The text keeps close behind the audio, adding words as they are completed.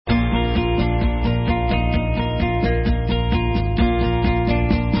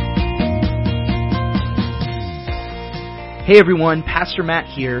Hey everyone, Pastor Matt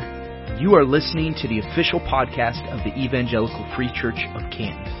here. You are listening to the official podcast of the Evangelical Free Church of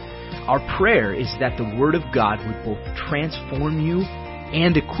Canton. Our prayer is that the Word of God would both transform you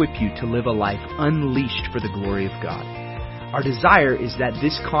and equip you to live a life unleashed for the glory of God. Our desire is that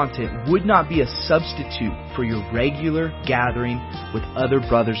this content would not be a substitute for your regular gathering with other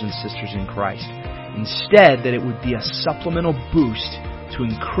brothers and sisters in Christ. Instead, that it would be a supplemental boost to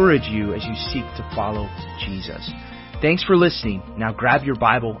encourage you as you seek to follow Jesus. Thanks for listening. Now grab your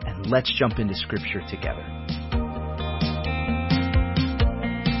Bible and let's jump into Scripture together.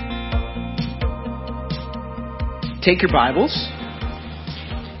 Take your Bibles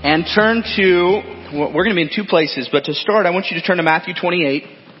and turn to, well, we're going to be in two places, but to start, I want you to turn to Matthew 28.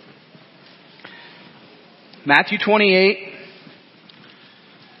 Matthew 28.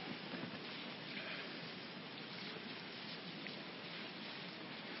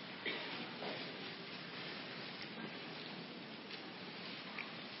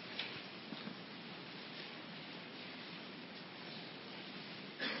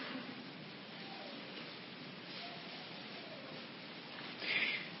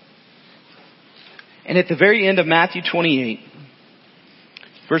 And at the very end of Matthew 28,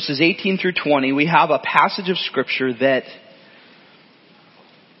 verses 18 through 20, we have a passage of Scripture that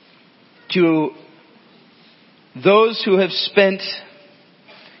to those who have spent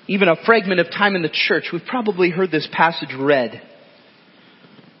even a fragment of time in the church, we've probably heard this passage read.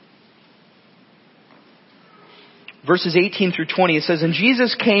 Verses 18 through 20, it says, "And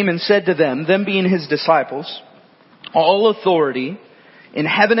Jesus came and said to them being his disciples, 'All authority in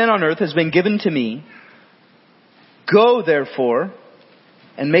heaven and on earth has been given to me. Go, therefore,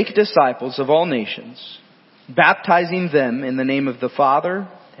 and make disciples of all nations, baptizing them in the name of the Father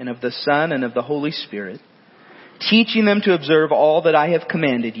and of the Son and of the Holy Spirit, teaching them to observe all that I have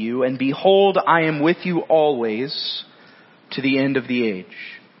commanded you. And behold, I am with you always to the end of the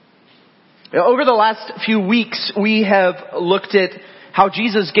age.'" Over the last few weeks, we have looked at how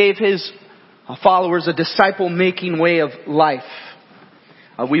Jesus gave his followers a disciple-making way of life.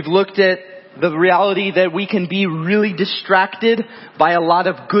 We've looked at the reality that we can be really distracted by a lot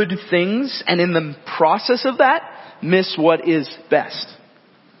of good things, and in the process of that, miss what is best.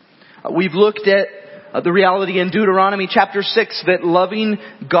 We've looked at the reality in Deuteronomy chapter 6 that loving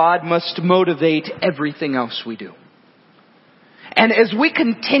God must motivate everything else we do. And as we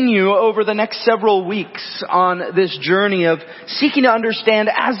continue over the next several weeks on this journey of seeking to understand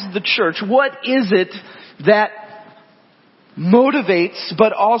as the church, what is it that motivates,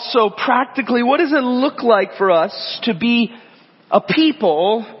 but also practically, what does it look like for us to be a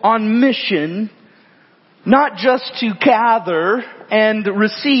people on mission, not just to gather and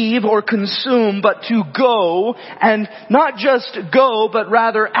receive or consume, but to go, and not just go, but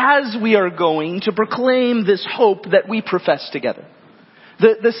rather as we are going to proclaim this hope that we profess together.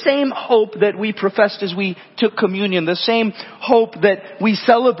 The same hope that we professed as we took communion, the same hope that we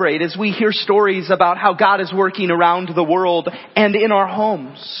celebrate as we hear stories about how God is working around the world and in our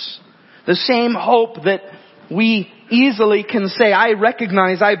homes. The same hope that we easily can say, I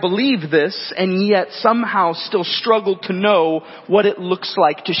recognize, I believe this, and yet somehow still struggle to know what it looks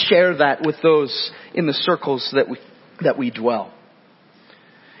like to share that with those in the circles that we dwell.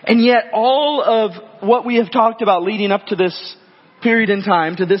 And yet all of what we have talked about leading up to this period in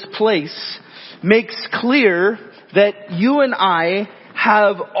time, to this place, makes clear that you and I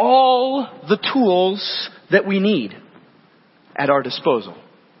have all the tools that we need at our disposal.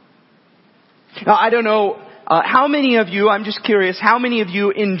 Now, I don't know how many of you, I'm just curious, how many of you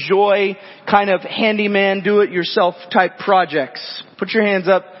enjoy kind of handyman, do-it-yourself type projects? Put your hands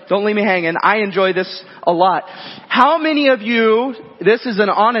up. Don't leave me hanging. I enjoy this a lot. How many of you, this is an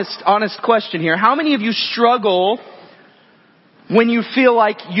honest question here, how many of you struggle when you feel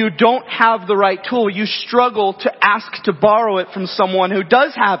like you don't have the right tool? You struggle to ask to borrow it from someone who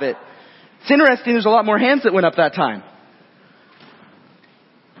does have it. It's interesting, there's a lot more hands that went up that time.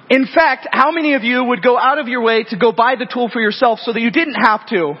 In fact, how many of you would go out of your way to go buy the tool for yourself so that you didn't have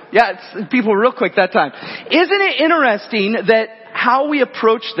to? Yeah, people were real quick that time. Isn't it interesting that how we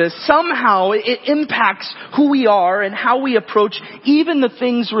approach this, somehow it impacts who we are and how we approach even the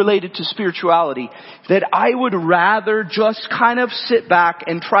things related to spirituality, that I would rather just kind of sit back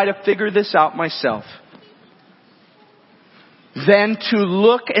and try to figure this out myself than to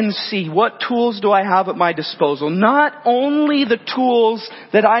look and see what tools do I have at my disposal. Not only the tools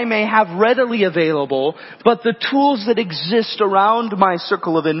that I may have readily available, but the tools that exist around my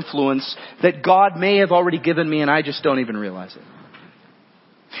circle of influence that God may have already given me and I just don't even realize it.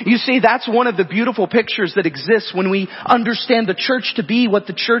 You see, that's one of the beautiful pictures that exists when we understand the church to be what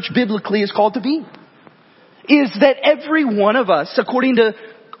the church biblically is called to be. is that every one of us, according to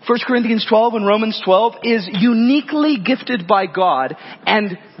 1 Corinthians 12 and Romans 12, is uniquely gifted by God,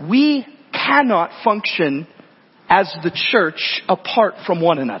 and we cannot function as the church apart from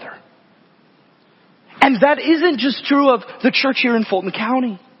one another. And that isn't just true of the church here in Fulton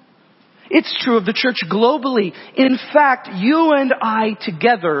County. It's true of the church globally. In fact, you and I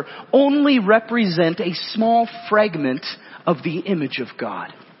together only represent a small fragment of the image of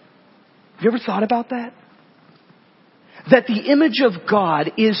God. Have you ever thought about that? That the image of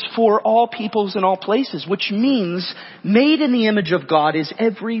God is for all peoples and all places, which means made in the image of God is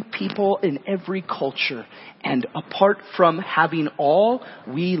every people in every culture. And apart from having all,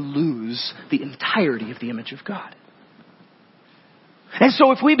 we lose the entirety of the image of God. And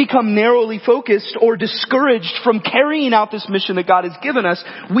so if we become narrowly focused or discouraged from carrying out this mission that God has given us,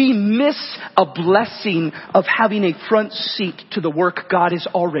 we miss a blessing of having a front seat to the work God is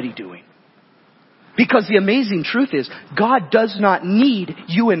already doing. Because the amazing truth is, God does not need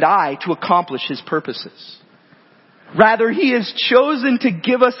you and I to accomplish His purposes. Rather, He has chosen to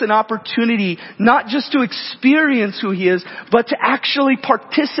give us an opportunity not just to experience who He is, but to actually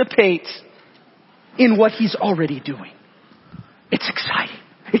participate in what He's already doing. It's exciting.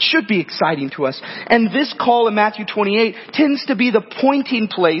 It should be exciting to us. And this call in Matthew 28 tends to be the pointing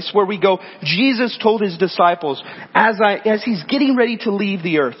place where we go, Jesus told His disciples, as He's getting ready to leave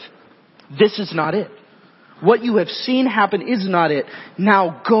the earth, this is not it. What you have seen happen is not it.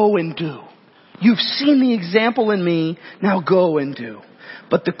 Now go and do. You've seen the example in me. Now go and do.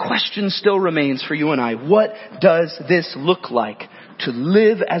 But the question still remains for you and I. What does this look like to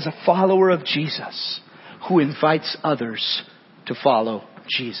live as a follower of Jesus who invites others to follow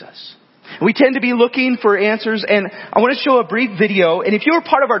Jesus? We tend to be looking for answers, and I want to show a brief video. And if you were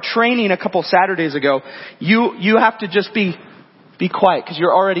part of our training a couple Saturdays ago, you have to just be quiet, because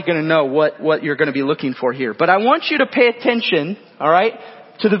you're already going to know what you're going to be looking for here. But I want you to pay attention, all right,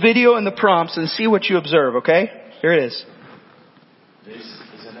 to the video and the prompts and see what you observe, okay? Here it is. This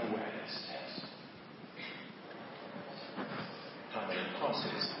is an awareness test. How many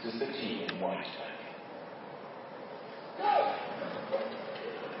crosses does the team in white have?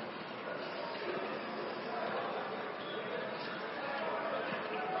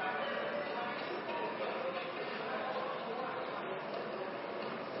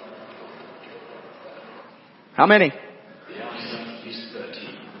 How many? The answer is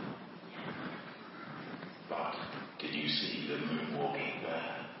 13. But did you see the moonwalking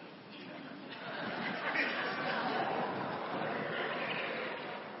there?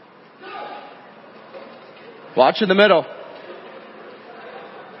 Watch in the middle.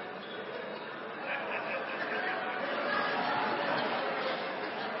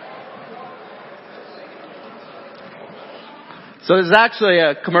 So this is actually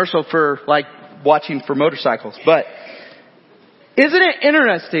a commercial for watching for motorcycles. But isn't it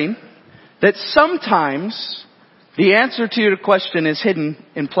interesting that sometimes the answer to your question is hidden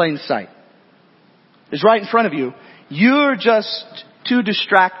in plain sight? It's right in front of you. You're just too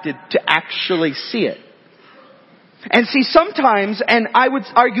distracted to actually see it. And see, sometimes, and I would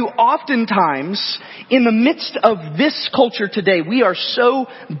argue oftentimes, in the midst of this culture today, we are so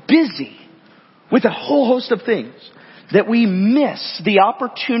busy with a whole host of things that we miss the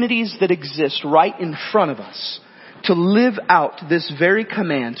opportunities that exist right in front of us to live out this very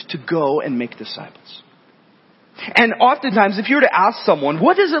command to go and make disciples. And oftentimes, if you were to ask someone,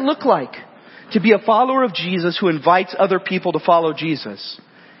 what does it look like to be a follower of Jesus who invites other people to follow Jesus?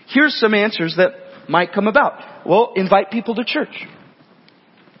 Here's some answers that might come about. Well, invite people to church.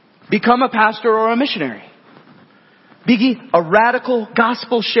 Become a pastor or a missionary. Be a radical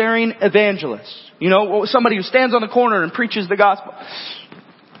gospel sharing evangelist. You know, somebody who stands on the corner and preaches the gospel.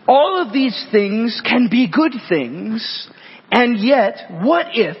 All of these things can be good things. And yet, what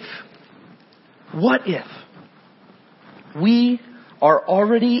if we are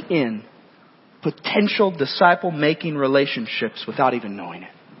already in potential disciple making relationships without even knowing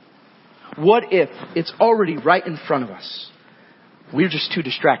it? What if it's already right in front of us? We're just too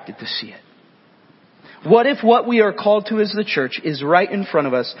distracted to see it. What if what we are called to as the church is right in front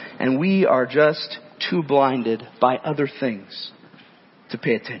of us and we are just too blinded by other things to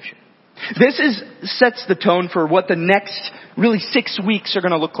pay attention? This sets the tone for what the next really 6 weeks are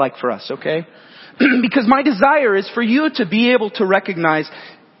going to look like for us, okay? Because my desire is for you to be able to recognize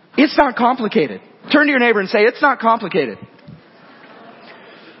it's not complicated. Turn to your neighbor and say, it's not complicated.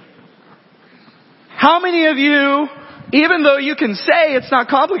 How many of you, even though you can say it's not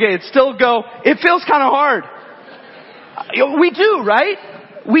complicated, still go, it feels kind of hard? We do, right?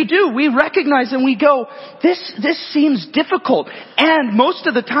 We do. We recognize and we go, this seems difficult. And most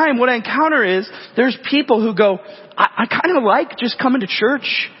of the time what I encounter is there's people who go, I kind of like just coming to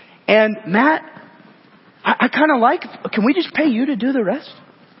church. And Matt, I kind of like, can we just pay you to do the rest?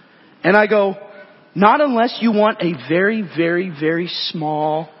 And I go, not unless you want a very, very, very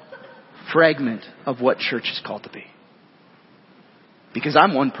small fragment of what church is called to be. Because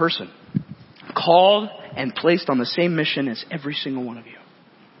I'm one person, called and placed on the same mission as every single one of you.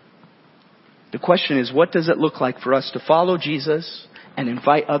 The question is, what does it look like for us to follow Jesus and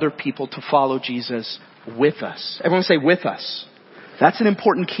invite other people to follow Jesus with us? Everyone say with us. That's an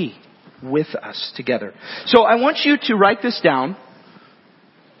important key. With us together. So I want you to write this down.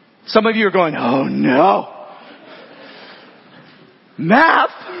 Some of you are going, oh no.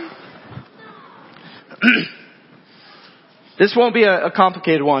 Math. This won't be a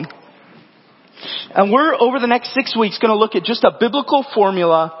complicated one. And we're over the next 6 weeks going to look at just a biblical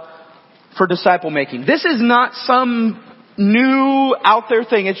formula for disciple making. This is not some new out there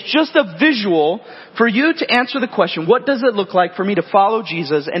thing. It's just a visual for you to answer the question, what does it look like for me to follow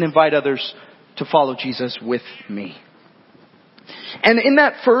Jesus and invite others to follow Jesus with me? And in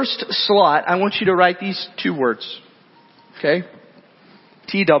that first slot, I want you to write these 2 words. Okay?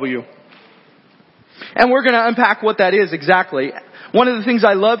 TW. And we're going to unpack what that is exactly. One of the things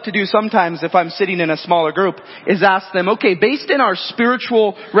I love to do sometimes if I'm sitting in a smaller group is ask them, okay, based in our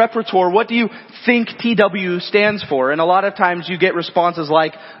spiritual repertoire, what do you think TW stands for? And a lot of times you get responses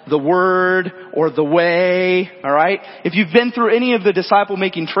like the word or the way, alright? If you've been through any of the disciple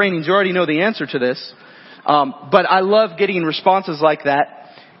making trainings, you already know the answer to this. But I love getting responses like that.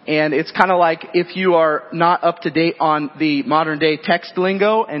 And it's kind of like if you are not up to date on the modern day text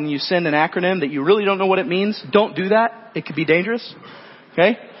lingo and you send an acronym that you really don't know what it means, don't do that. It could be dangerous.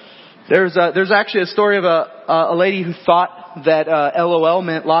 Okay? There's actually a story of a lady who thought that LOL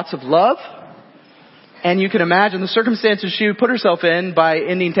meant lots of love. And you can imagine the circumstances she would put herself in by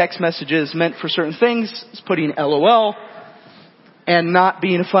ending text messages meant for certain things, putting LOL and not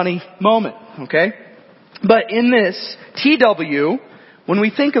being a funny moment. Okay? But in this, TW, when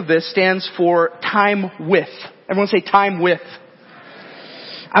we think of this, stands for time with. Everyone say time with.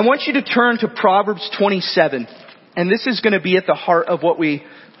 I want you to turn to Proverbs 27. And this is going to be at the heart of what we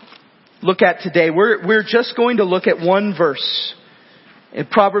look at today. We're just going to look at one verse in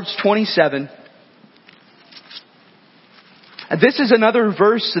Proverbs 27. This is another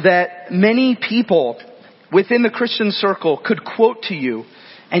verse that many people within the Christian circle could quote to you.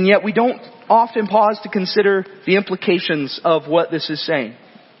 And yet we don't often pause to consider the implications of what this is saying.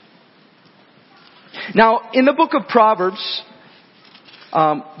 Now, in the book of Proverbs,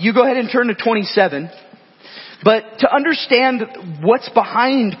 you go ahead and turn to 27. But to understand what's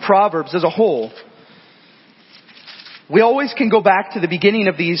behind Proverbs as a whole, we always can go back to the beginning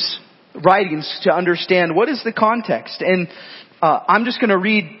of these writings to understand what is the context. And I'm just going to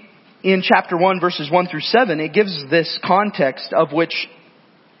read in chapter 1, verses 1 through 7. It gives this context of which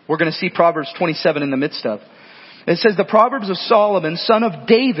we're going to see Proverbs 27 in the midst of. It says, the Proverbs of Solomon, son of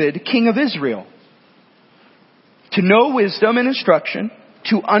David, king of Israel. To know wisdom and instruction,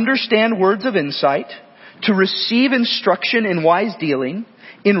 to understand words of insight, to receive instruction in wise dealing,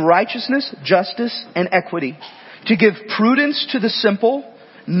 in righteousness, justice, and equity, to give prudence to the simple,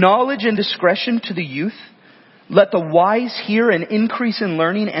 knowledge and discretion to the youth. Let the wise hear and increase in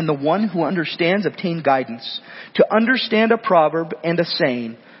learning, and the one who understands obtain guidance. To understand a proverb and a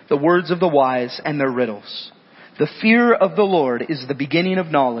saying, the words of the wise and their riddles. The fear of the Lord is the beginning of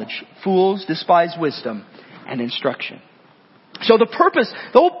knowledge. Fools despise wisdom and instruction. So the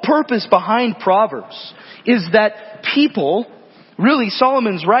whole purpose behind Proverbs is that people, really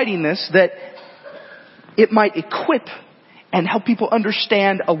Solomon's writing this, that it might equip and help people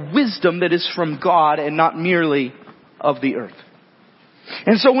understand a wisdom that is from God and not merely of the earth.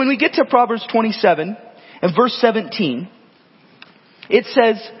 And so when we get to Proverbs 27 and verse 17, it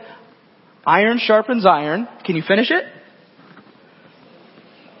says, iron sharpens iron. Can you finish it?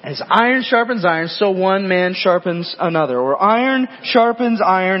 As iron sharpens iron, so one man sharpens another. Or iron sharpens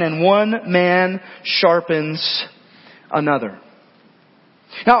iron and one man sharpens another.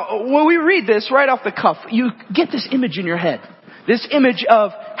 Now, when we read this right off the cuff, you get this image in your head. This image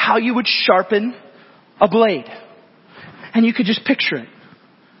of how you would sharpen a blade. And you could just picture it.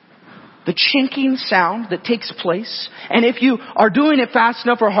 The chinking sound that takes place. And if you are doing it fast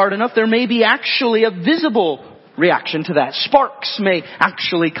enough or hard enough, there may be actually a visible reaction to that. Sparks may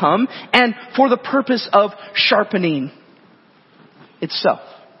actually come, and for the purpose of sharpening itself.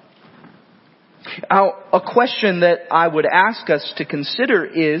 Now, a question that I would ask us to consider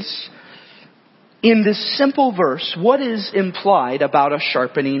is, in this simple verse, what is implied about a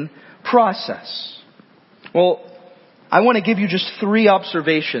sharpening process? Well, I want to give you just 3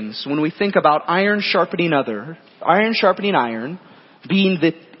 observations when we think about iron sharpening iron being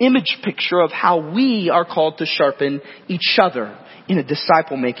the image picture of how we are called to sharpen each other in a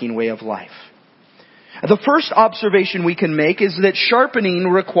disciple-making way of life. The first observation we can make is that sharpening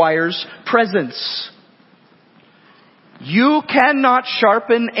requires presence. You cannot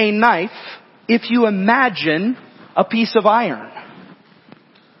sharpen a knife if you imagine a piece of iron.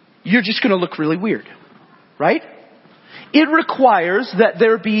 You're just going to look really weird, right? It requires that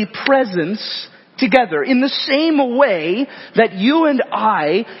there be presence together. In the same way that you and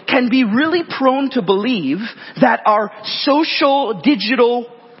I can be really prone to believe that our social, digital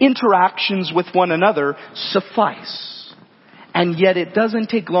interactions with one another suffice. And yet it doesn't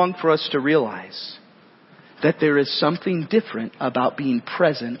take long for us to realize that there is something different about being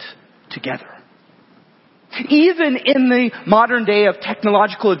present together. Even in the modern day of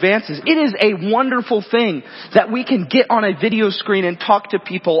technological advances, it is a wonderful thing that we can get on a video screen and talk to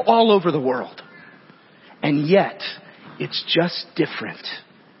people all over the world. And yet, it's just different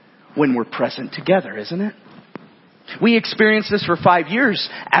when we're present together, isn't it? We experienced this for 5 years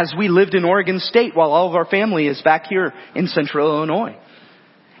as we lived in Oregon State while all of our family is back here in Central Illinois.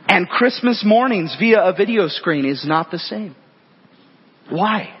 And Christmas mornings via a video screen is not the same.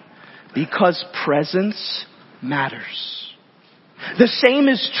 Why? Because presence matters. The same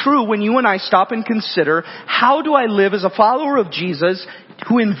is true when you and I stop and consider, how do I live as a follower of Jesus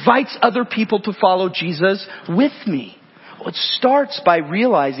who invites other people to follow Jesus with me? Well, it starts by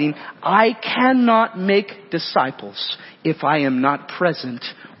realizing I cannot make disciples if I am not present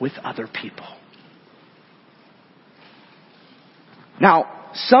with other people. Now,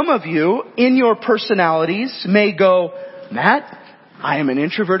 some of you in your personalities may go, Matt, I am an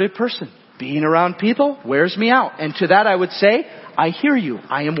introverted person. Being around people wears me out. And to that I would say, I hear you.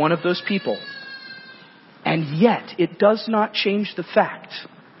 I am one of those people. And yet, it does not change the fact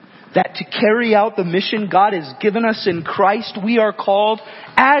that to carry out the mission God has given us in Christ, we are called,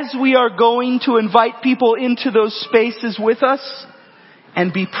 as we are going to invite people into those spaces with us,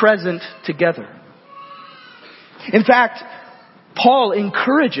 and be present together. In fact, Paul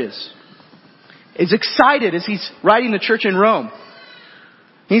encourages, is excited as he's writing the church in Rome.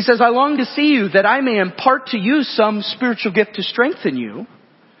 He says, I long to see you that I may impart to you some spiritual gift to strengthen you.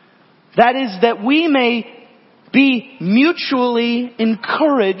 That is, that we may be mutually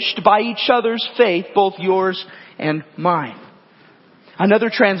encouraged by each other's faith, both yours and mine. Another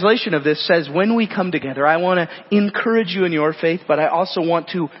translation of this says, when we come together, I want to encourage you in your faith, but I also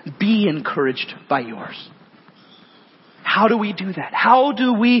want to be encouraged by yours. How do we do that? How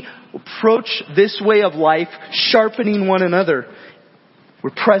do we approach this way of life, sharpening one another? We're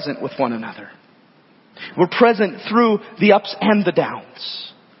present with one another. We're present through the ups and the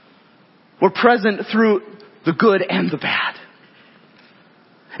downs. We're present through the good and the bad.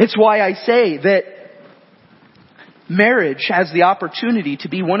 It's why I say that marriage has the opportunity to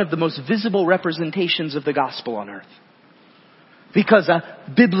be one of the most visible representations of the gospel on earth. Because a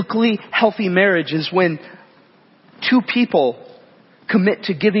biblically healthy marriage is when 2 people commit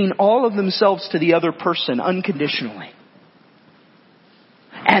to giving all of themselves to the other person unconditionally.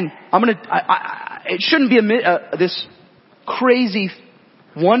 And it shouldn't be this crazy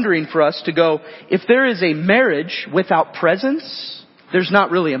wondering for us to go, if there is a marriage without presence, there's not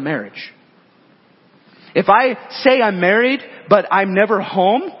really a marriage. If I say I'm married, but I'm never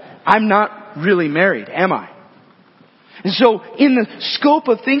home, I'm not really married, am I? And so in the scope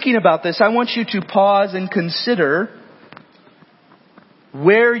of thinking about this, I want you to pause and consider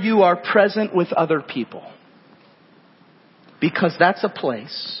where you are present with other people. Because that's a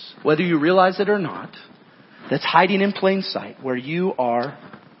place, whether you realize it or not, that's hiding in plain sight where you are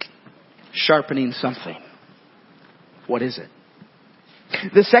sharpening something. What is it?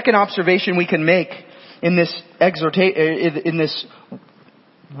 The second observation we can make in this in this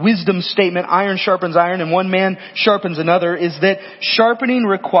wisdom statement, iron sharpens iron and one man sharpens another, is that sharpening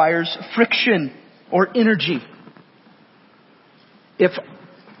requires friction or energy. If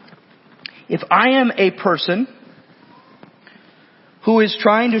I am a person who is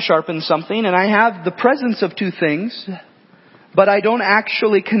trying to sharpen something and I have the presence of 2 things, but I don't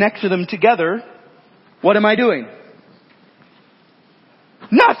actually connect to them together, what am I doing?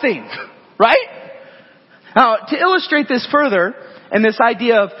 Nothing, right? Now, to illustrate this further, and this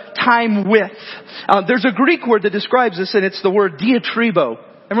idea of time width, there's a Greek word that describes this, and it's the word diatribo.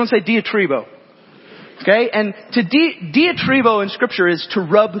 Everyone say diatribo. Okay? And to diatribo in Scripture is to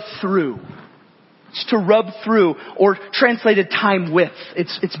rub through. It's to rub through, or translated time with.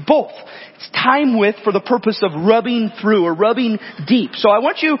 It's both. It's time with for the purpose of rubbing through or rubbing deep. So I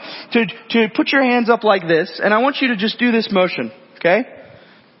want you to put your hands up like this, and I want you to just do this motion. Okay?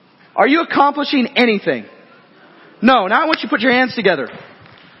 Are you accomplishing anything? No. Now I want you to put your hands together.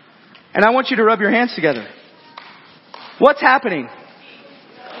 And I want you to rub your hands together. What's happening?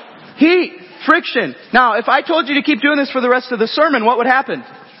 Heat. Friction. Now, if I told you to keep doing this for the rest of the sermon, what would happen?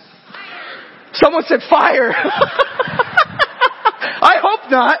 Someone said fire. I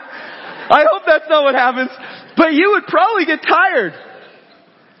hope not. I hope that's not what happens. But you would probably get tired.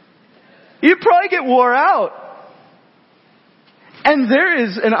 You'd probably get wore out. And there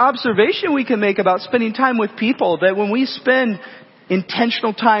is an observation we can make about spending time with people, that when we spend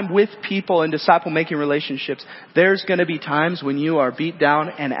intentional time with people in disciple-making relationships, there's going to be times when you are beat down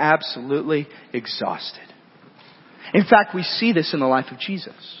and absolutely exhausted. In fact, we see this in the life of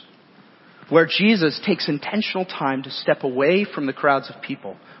Jesus, where Jesus takes intentional time to step away from the crowds of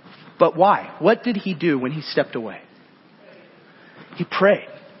people. But why? What did he do when he stepped away? He prayed.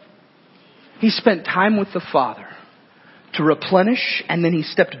 He spent time with the Father to replenish, and then he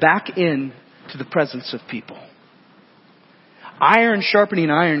stepped back in to the presence of people. Iron sharpening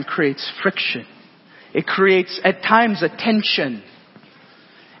iron creates friction. It creates at times a tension.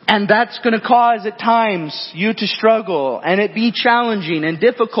 And that's going to cause at times you to struggle and it be challenging and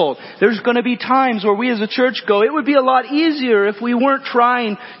difficult. There's going to be times where we as a church go, it would be a lot easier if we weren't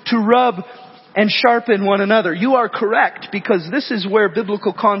trying to rub and sharpen one another. You are correct, because this is where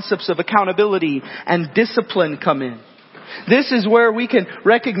biblical concepts of accountability and discipline come in. This is where we can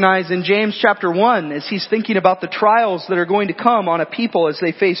recognize in James chapter 1, as he's thinking about the trials that are going to come on a people as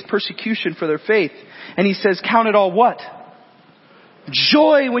they face persecution for their faith. And he says, count it all what?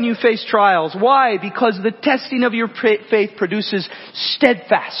 Joy when you face trials. Why? Because the testing of your faith produces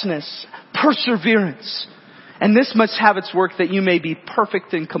steadfastness, perseverance. And this must have its work, that you may be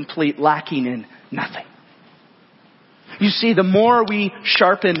perfect and complete, lacking in nothing. You see, the more we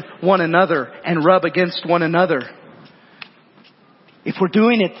sharpen one another and rub against one another, if we're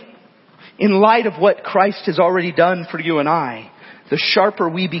doing it in light of what Christ has already done for you and I, the sharper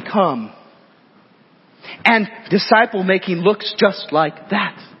we become. And disciple making looks just like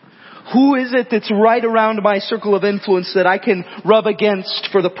that. Who is it that's right around my circle of influence that I can rub against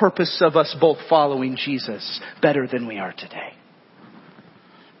for the purpose of us both following Jesus better than we are today?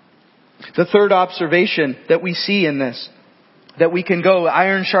 The third observation that we see in this, that we can go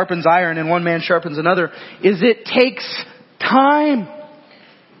iron sharpens iron and one man sharpens another, is it takes time.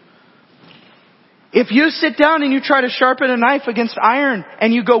 If you sit down and you try to sharpen a knife against iron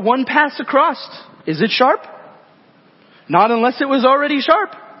and you go one pass across, is it sharp? Not unless it was already sharp.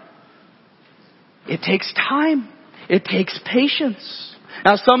 It takes time. It takes patience.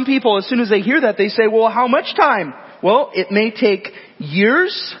 Now some people, as soon as they hear that, they say, well, how much time? Well, it may take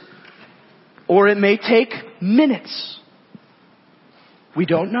years or it may take minutes. We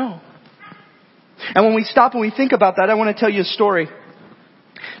don't know. And when we stop and we think about that, I want to tell you a story.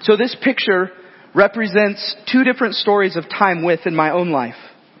 So this picture represents two different stories of time with in my own life.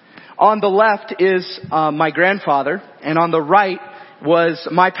 On the left is my grandfather, and on the right was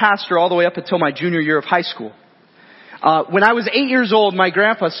my pastor all the way up until my junior year of high school. When I was 8 years old, my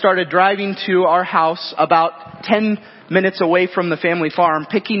grandpa started driving to our house about 10 minutes away from the family farm,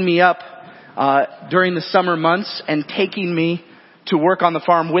 picking me up during the summer months and taking me to work on the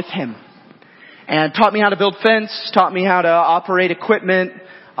farm with him. And taught me how to build fence, taught me how to operate equipment,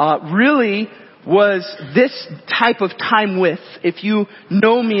 really was this type of time with. If you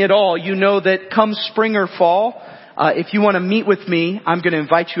know me at all, you know that come spring or fall, if you want to meet with me, I'm going to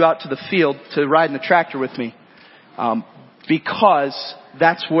invite you out to the field to ride in the tractor with me. Because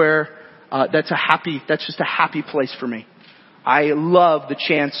that's where, that's just a happy place for me. I love the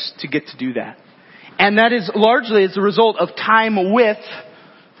chance to get to do that. And that is largely as a result of time with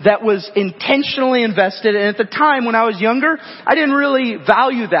that was intentionally invested. And at the time when I was younger, I didn't really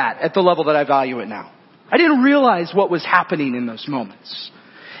value that at the level that I value it now. I didn't realize what was happening in those moments.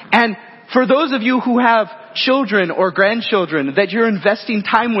 And for those of you who have children or grandchildren that you're investing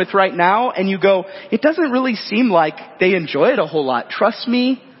time with right now and you go, it doesn't really seem like they enjoy it a whole lot. Trust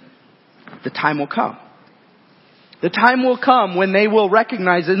me, the time will come. The time will come when they will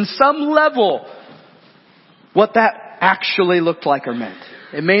recognize in some level what that actually looked like or meant.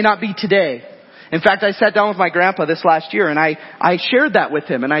 It may not be today. In fact, I sat down with my grandpa this last year and I shared that with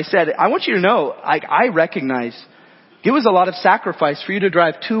him. And I said, I want you to know, I recognize it was a lot of sacrifice for you to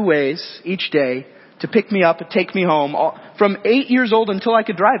drive 2 ways each day to pick me up and take me home from 8 years old until I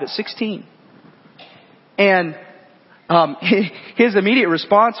could drive at 16. And his immediate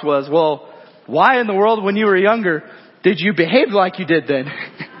response was, well, why in the world when you were younger did you behave like you did then?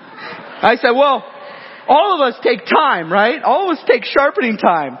 I said, well, all of us take time, right? All of us take sharpening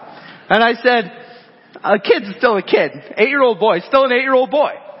time. And I said, a kid's still a kid. 8-year-old boy, still an 8-year-old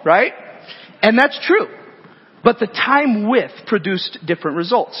boy, right? And that's true. But the time with produced different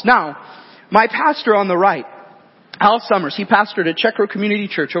results. Now, my pastor on the right, Al Summers, he pastored at Checkro Community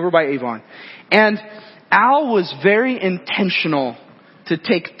Church over by Avon. And Al was very intentional to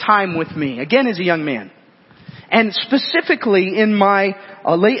take time with me, again as a young man. And specifically in my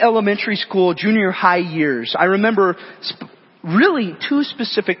late elementary school, junior high years, I remember really two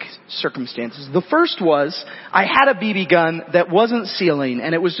specific circumstances. The first was I had a BB gun that wasn't sealing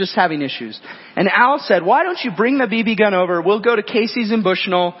and it was just having issues. And Al said, why don't you bring the BB gun over? We'll go to Casey's in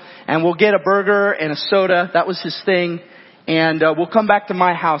Bushnell and we'll get a burger and a soda. That was his thing. And we'll come back to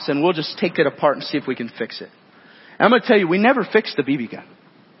my house and we'll just take it apart and see if we can fix it. And I'm going to tell you, we never fixed the BB gun.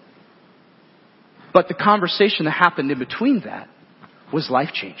 But the conversation that happened in between that was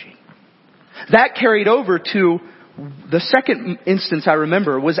life-changing. That carried over to the second instance I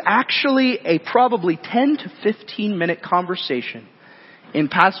remember was actually a probably 10 to 15 minute conversation in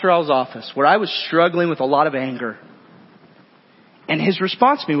Pastor Al's office where I was struggling with a lot of anger. And his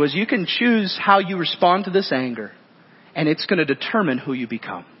response to me was, you can choose how you respond to this anger, and it's going to determine who you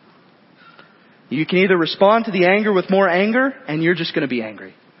become. You can either respond to the anger with more anger, and you're just going to be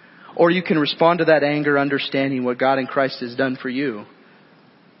angry. Or you can respond to that anger understanding what God in Christ has done for you,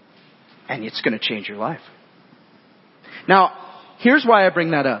 and it's going to change your life. Now, here's why I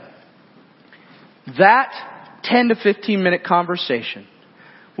bring that up. That 10 to 15 minute conversation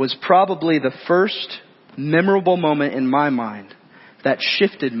was probably the first memorable moment in my mind that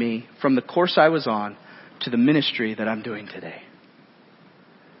shifted me from the course I was on to the ministry that I'm doing today.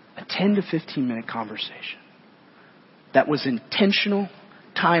 A 10 to 15 minute conversation that was intentional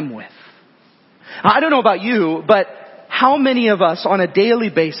time with. I don't know about you, but how many of us on a daily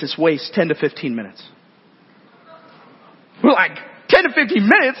basis waste 10 to 15 minutes? We're like, 10 to 15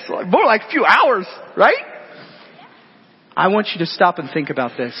 minutes, more like a few hours, right? I want you to stop and think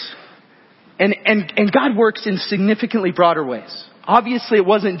about this. And God works in significantly broader ways. Obviously, it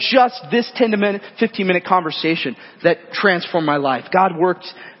wasn't just this 10 to 15 minute conversation that transformed my life. God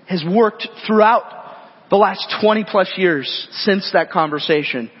has worked throughout the last 20 plus years since that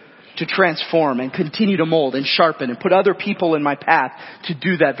conversation to transform and continue to mold and sharpen and put other people in my path to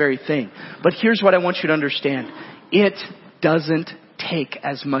do that very thing. But here's what I want you to understand. It doesn't take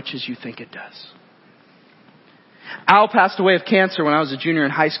as much as you think it does. Al passed away of cancer when I was a junior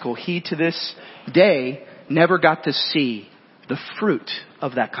in high school. He, to this day, never got to see the fruit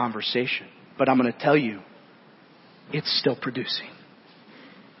of that conversation. But I'm going to tell you, it's still producing.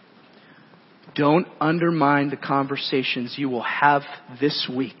 Don't undermine the conversations you will have this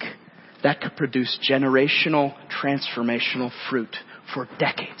week that could produce generational, transformational fruit for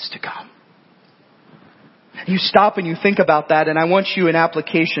decades to come. You stop and you think about that, and I want you in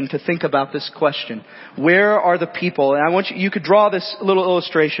application to think about this question. Where are the people? And I want you could draw this little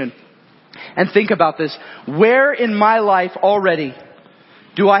illustration and think about this. Where in my life already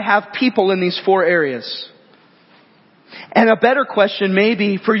do I have people in these 4 areas? And a better question may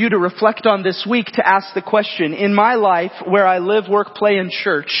be for you to reflect on this week to ask the question, in my life where I live, work, play, and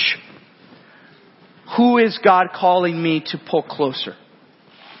church, who is God calling me to pull closer?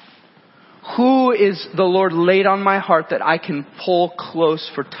 Who is the Lord laid on my heart that I can pull close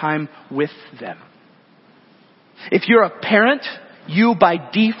for time with them? If you're a parent, you by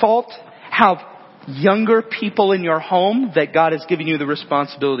default have younger people in your home that God has given you the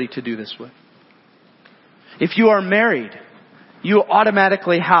responsibility to do this with. If you are married, you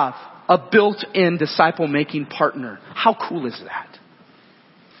automatically have a built-in disciple-making partner. How cool is that?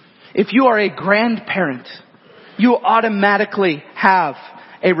 If you are a grandparent, you automatically have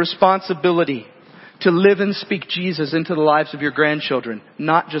a responsibility to live and speak Jesus into the lives of your grandchildren,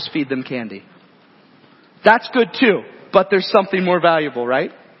 not just feed them candy. That's good too, but there's something more valuable,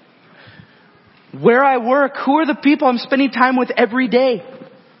 right? Where I work, who are the people I'm spending time with every day?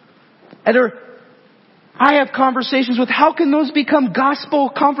 And I have conversations with, how can those become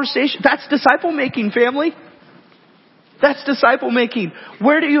gospel conversations? That's disciple making, family. That's disciple making.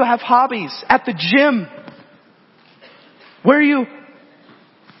 Where do you have hobbies? At the gym. Where you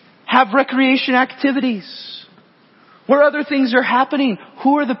have recreation activities. Where other things are happening.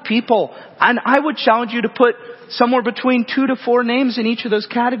 Who are the people? And I would challenge you to put somewhere between 2 to 4 names in each of those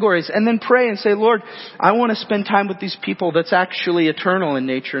categories. And then pray and say, Lord, I want to spend time with these people that's actually eternal in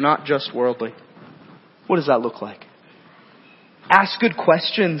nature, not just worldly. What does that look like? Ask good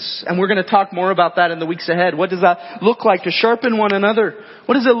questions. And we're going to talk more about that in the weeks ahead. What does that look like to sharpen one another?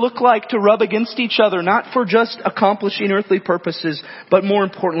 What does it look like to rub against each other? Not for just accomplishing earthly purposes, but more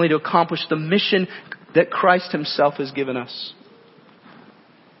importantly to accomplish the mission that Christ himself has given us.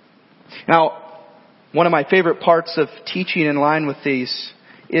 Now, one of my favorite parts of teaching in line with these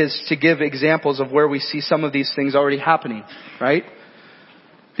is to give examples of where we see some of these things already happening, right?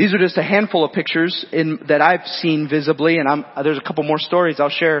 These are just a handful of pictures that I've seen visibly, and there's a couple more stories I'll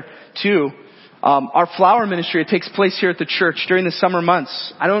share too. Our flower ministry, it takes place here at the church during the summer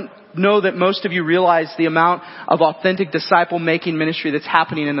months. I don't know that most of you realize the amount of authentic disciple-making ministry that's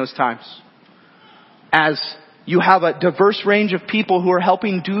happening in those times. As you have a diverse range of people who are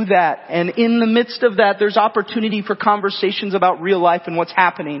helping do that, and in the midst of that, there's opportunity for conversations about real life and what's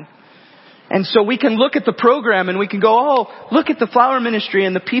happening. And so we can look at the program and we can go, oh, look at the flower ministry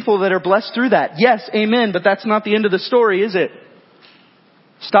and the people that are blessed through that. Yes, amen, but that's not the end of the story, is it?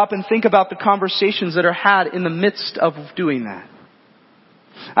 Stop and think about the conversations that are had in the midst of doing that.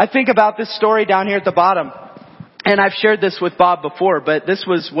 I think about this story down here at the bottom. And I've shared this with Bob before, but this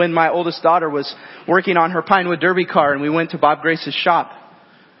was when my oldest daughter was working on her Pinewood Derby car and we went to Bob Grace's shop.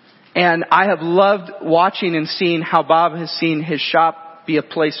 And I have loved watching and seeing how Bob has seen his shop be a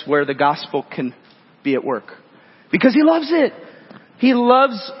place where the gospel can be at work. Because he loves it. He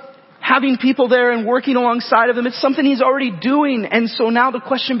loves having people there and working alongside of them. It's something he's already doing. And so now the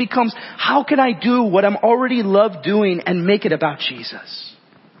question becomes, how can I do what I'm already love doing and make it about Jesus?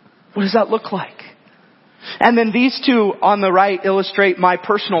 What does that look like? And then these two on the right illustrate my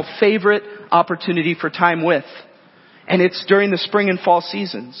personal favorite opportunity for time with. And it's during the spring and fall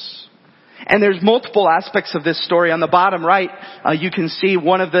seasons. And there's multiple aspects of this story. On the bottom right, you can see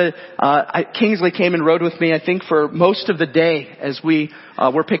one of the, Kingsley came and rode with me, I think, for most of the day as we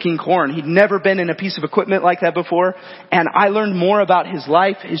were picking corn. He'd never been in a piece of equipment like that before. And I learned more about his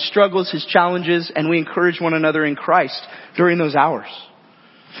life, his struggles, his challenges, and we encouraged one another in Christ during those hours.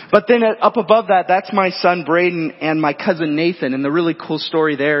 But then up above that, that's my son Braden and my cousin Nathan. And the really cool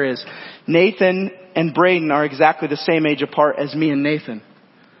story there is Nathan and Braden are exactly the same age apart as me and Nathan.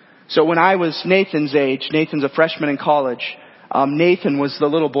 So when I was Nathan's age, Nathan's a freshman in college, Nathan was the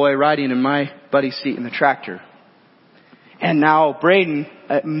little boy riding in my buddy's seat in the tractor. And now Braden,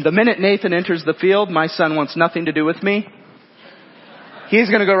 the minute Nathan enters the field, my son wants nothing to do with me. He's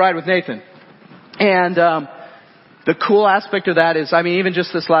going to go ride with Nathan. And the cool aspect of that is, even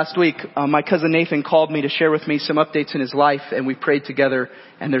just this last week, my cousin Nathan called me to share with me some updates in his life, and we prayed together,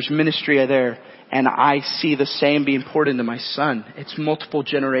 and there's ministry there. And I see the same being poured into my son. It's multiple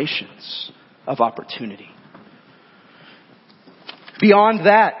generations of opportunity. Beyond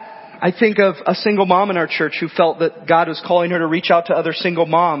that, I think of a single mom in our church who felt that God was calling her to reach out to other single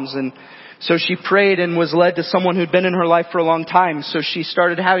moms. And so she prayed and was led to someone who'd been in her life for a long time. So she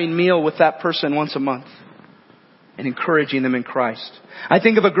started having meal with that person once a month and encouraging them in Christ. I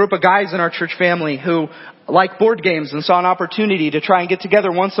think of a group of guys in our church family who like board games and saw an opportunity to try and get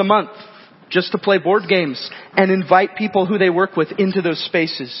together once a month just to play board games and invite people who they work with into those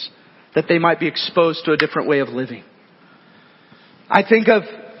spaces that they might be exposed to a different way of living. I think of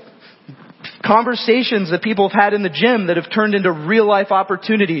conversations that people have had in the gym that have turned into real life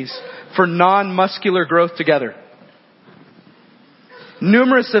opportunities for non-muscular growth together.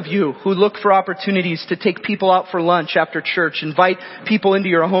 Numerous of you who look for opportunities to take people out for lunch after church, invite people into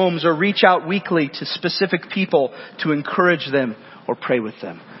your homes, or reach out weekly to specific people to encourage them or pray with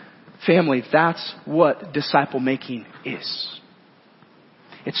them. Family, that's what disciple making is.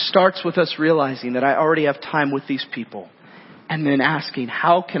 It starts with us realizing that I already have time with these people, and then asking,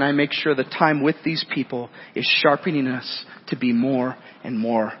 how can I make sure the time with these people is sharpening us to be more and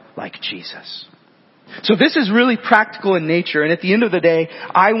more like Jesus? So this is really practical in nature. And at the end of the day,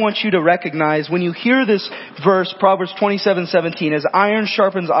 I want you to recognize when you hear this verse, Proverbs 27:17, as iron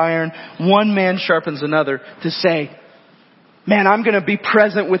sharpens iron, one man sharpens another, to say, man, I'm going to be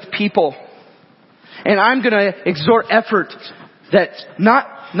present with people. And I'm going to exhort effort that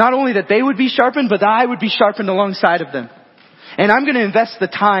not only that they would be sharpened, but that I would be sharpened alongside of them. And I'm going to invest the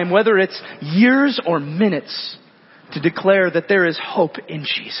time, whether it's years or minutes, to declare that there is hope in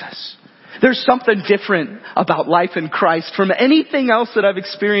Jesus. There's something different about life in Christ from anything else that I've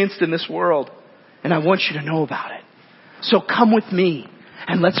experienced in this world. And I want you to know about it. So come with me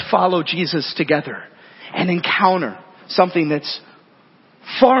and let's follow Jesus together and encounter something that's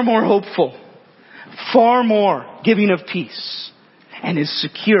far more hopeful, far more giving of peace, and is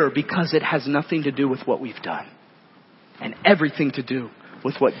secure because it has nothing to do with what we've done and everything to do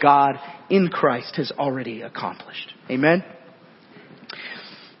with what God in Christ has already accomplished. Amen?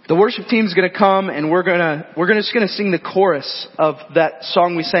 The worship team's going to come and we're just going to sing the chorus of that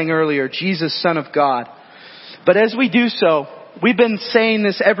song we sang earlier, Jesus, Son of God. But as we do so, we've been saying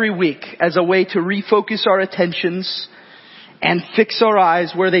this every week as a way to refocus our attentions and fix our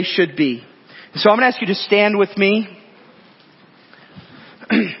eyes where they should be. So I'm going to ask you to stand with me.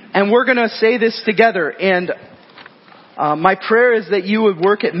 And we're going to say this together. And my prayer is that you would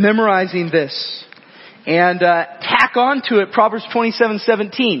work at memorizing this. And tack on to it Proverbs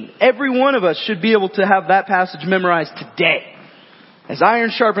 27:17. Every one of us should be able to have that passage memorized today. As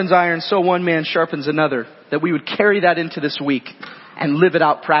iron sharpens iron, so one man sharpens another. That we would carry that into this week and live it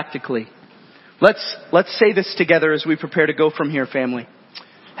out practically. Let's say this together as we prepare to go from here, family.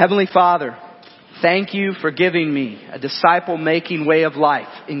 Heavenly Father, thank you for giving me a disciple-making way of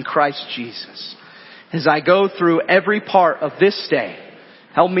life in Christ Jesus. As I go through every part of this day,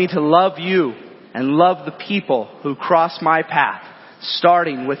 help me to love you and love the people who cross my path,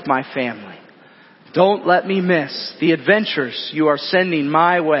 starting with my family. Don't let me miss the adventures you are sending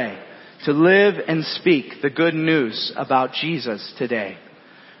my way to live and speak the good news about Jesus today.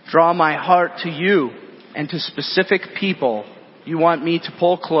 Draw my heart to you and to specific people you want me to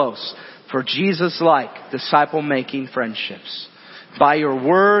pull close for Jesus-like disciple-making friendships. By your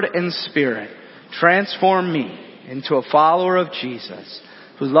word and spirit, transform me into a follower of Jesus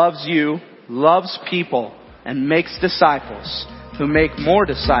who loves you, loves people, and makes disciples who make more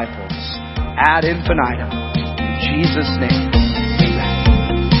disciples ad infinitum. In Jesus' name.